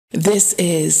This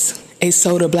is a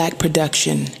Soda Black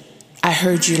production. I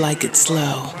heard you like it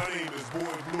slow. My name is Boy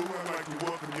Blue. I'd like to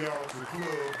welcome y'all to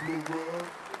Club Blue Rub.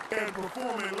 And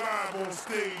performing live on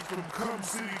stage from Cum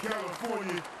City,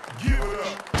 California. Give it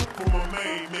up for my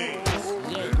main man,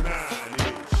 the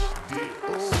 9-inch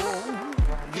Dicks.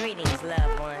 Greetings,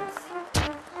 loved ones.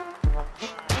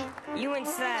 You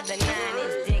inside the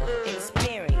 9-inch Dick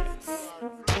experience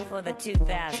for the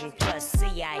 2000 plus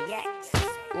CIX.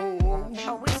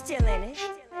 Oh, we still in it.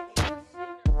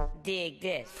 Dig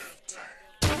this.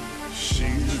 She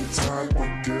the type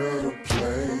of girl to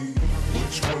play.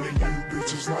 Which one of you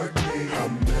bitches like me? I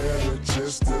met her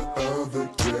just the other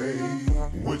day.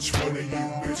 Which one of you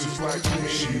bitches like me?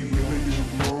 She really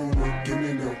didn't wanna give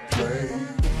me no play.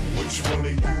 Which one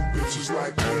of you bitches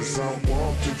like me? As I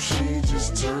walked up, she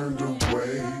just turned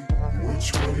away.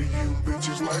 Which one of you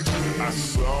bitches like me? I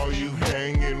saw you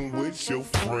hanging with your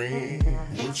friend.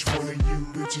 Which one of you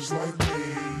bitches like me?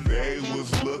 They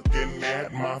was looking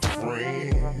at my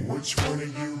friend. Which one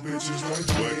of you bitches like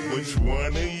me? But which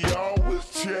one of y'all was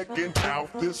checking out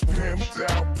this pimped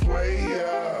out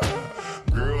player?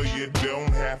 Girl, you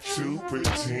don't have to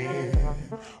pretend.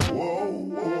 Whoa,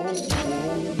 whoa,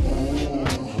 whoa, whoa.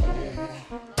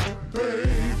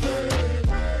 Baby,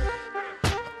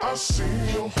 I seen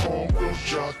your homegirl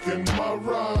jocking my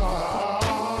ride.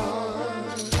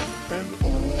 And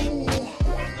ooh,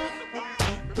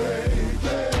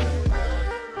 baby,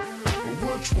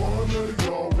 which one of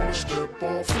y'all will step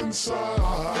off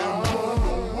inside and run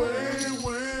away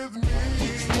with me?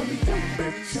 Which one of you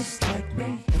bitches like me?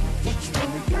 Which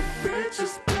one of you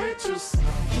bitches?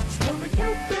 Which one of you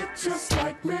bitches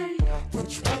like me?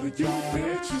 Which one of you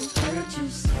bitches?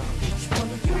 Which one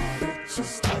of you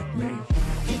bitches like me?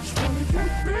 Which one of you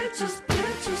bitches?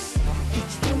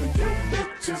 Which one of you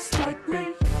bitches like me?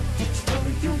 Which one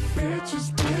of you bitches?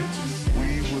 We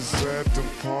was at the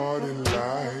party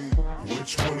light.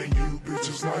 Which one of you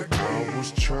bitches like me? I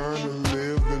was trying to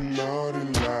live the naughty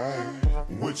life.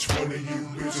 Which one of you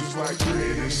bitches like me?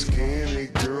 The skinny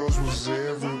girls was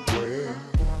everywhere.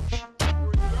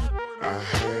 I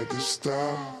had to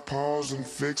stop, pause and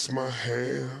fix my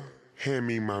hair. Hand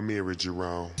me my mirror,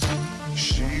 Jerome.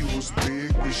 She was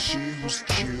big, but she was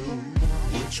cute.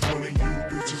 Which one of you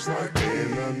bitches like me?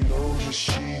 And I know that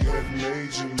she had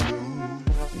major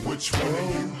news. Which one of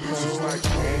you bitches like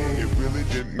me? It really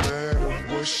didn't matter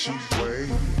what she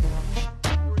weighed.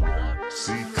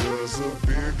 See, cause a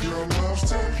big girl loves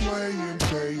to play and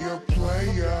player.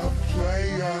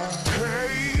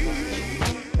 Hey,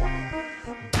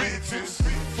 bitches,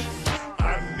 I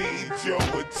need your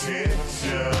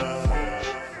attention.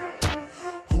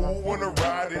 Who wanna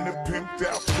ride in a pimped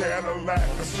out Cadillac?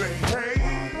 I say, hey,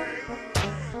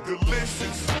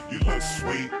 delicious, you look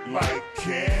sweet like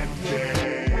candy.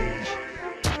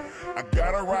 I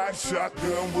got a ride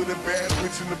shotgun with a bad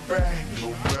bitch in the back. No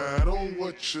matter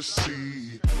what you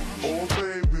see, or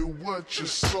baby what you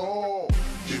saw,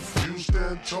 if you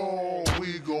stand tall,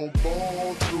 we gon'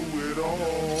 ball through it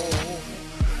all.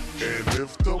 And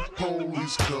if the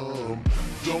police come,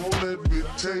 don't let me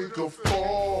take a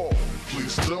fall.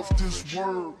 Please stuff this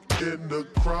work in the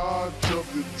crotch of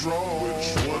your drawer.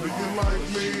 Which one of you like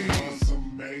me? She's a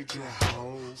major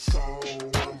hoe, so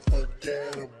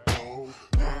unforgettable.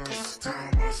 Last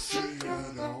time I see her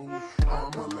though,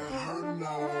 I'ma let her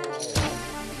know.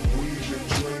 We've been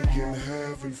drinking,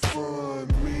 having fun,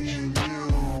 me and you,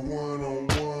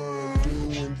 one-on-one,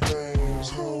 doing things,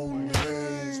 holding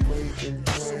hands, making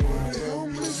plans, help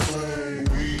me sing.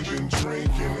 We've been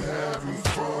drinking, having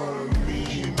fun, me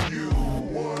and you,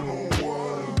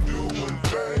 one-on-one, doing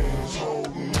things,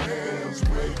 holding hands,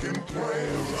 making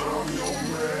plans. I'm your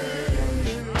man.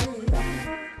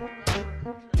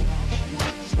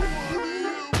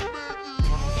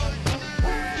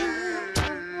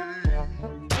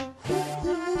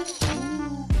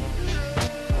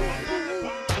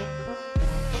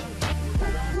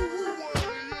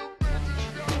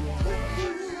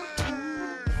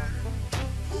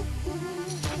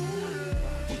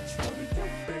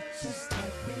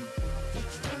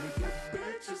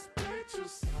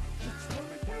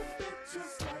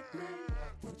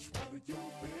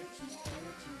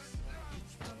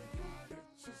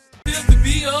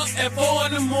 Be up at 4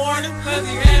 in the morning, cause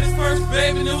he had his first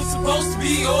baby and it was supposed to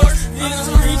be yours. Niggas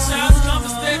will reach out and come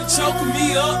instead of choking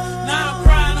me up. Now I'm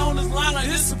crying on this line like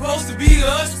it's supposed to be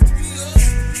us.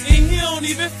 And he don't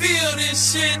even feel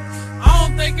this shit. I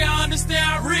don't think I understand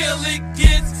how real it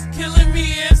gets. Killing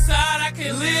me inside, I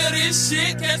can't live this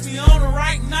shit. Catch me on the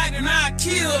right night and I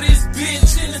kill this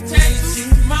bitch in the taxi.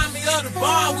 Remind me of the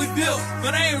bond we built,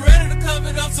 but I ain't ready to cover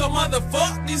it up, so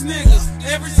motherfuck these niggas.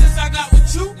 Ever since I got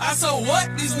with you, I so what?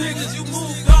 These niggas you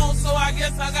moved on, so I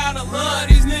guess I gotta love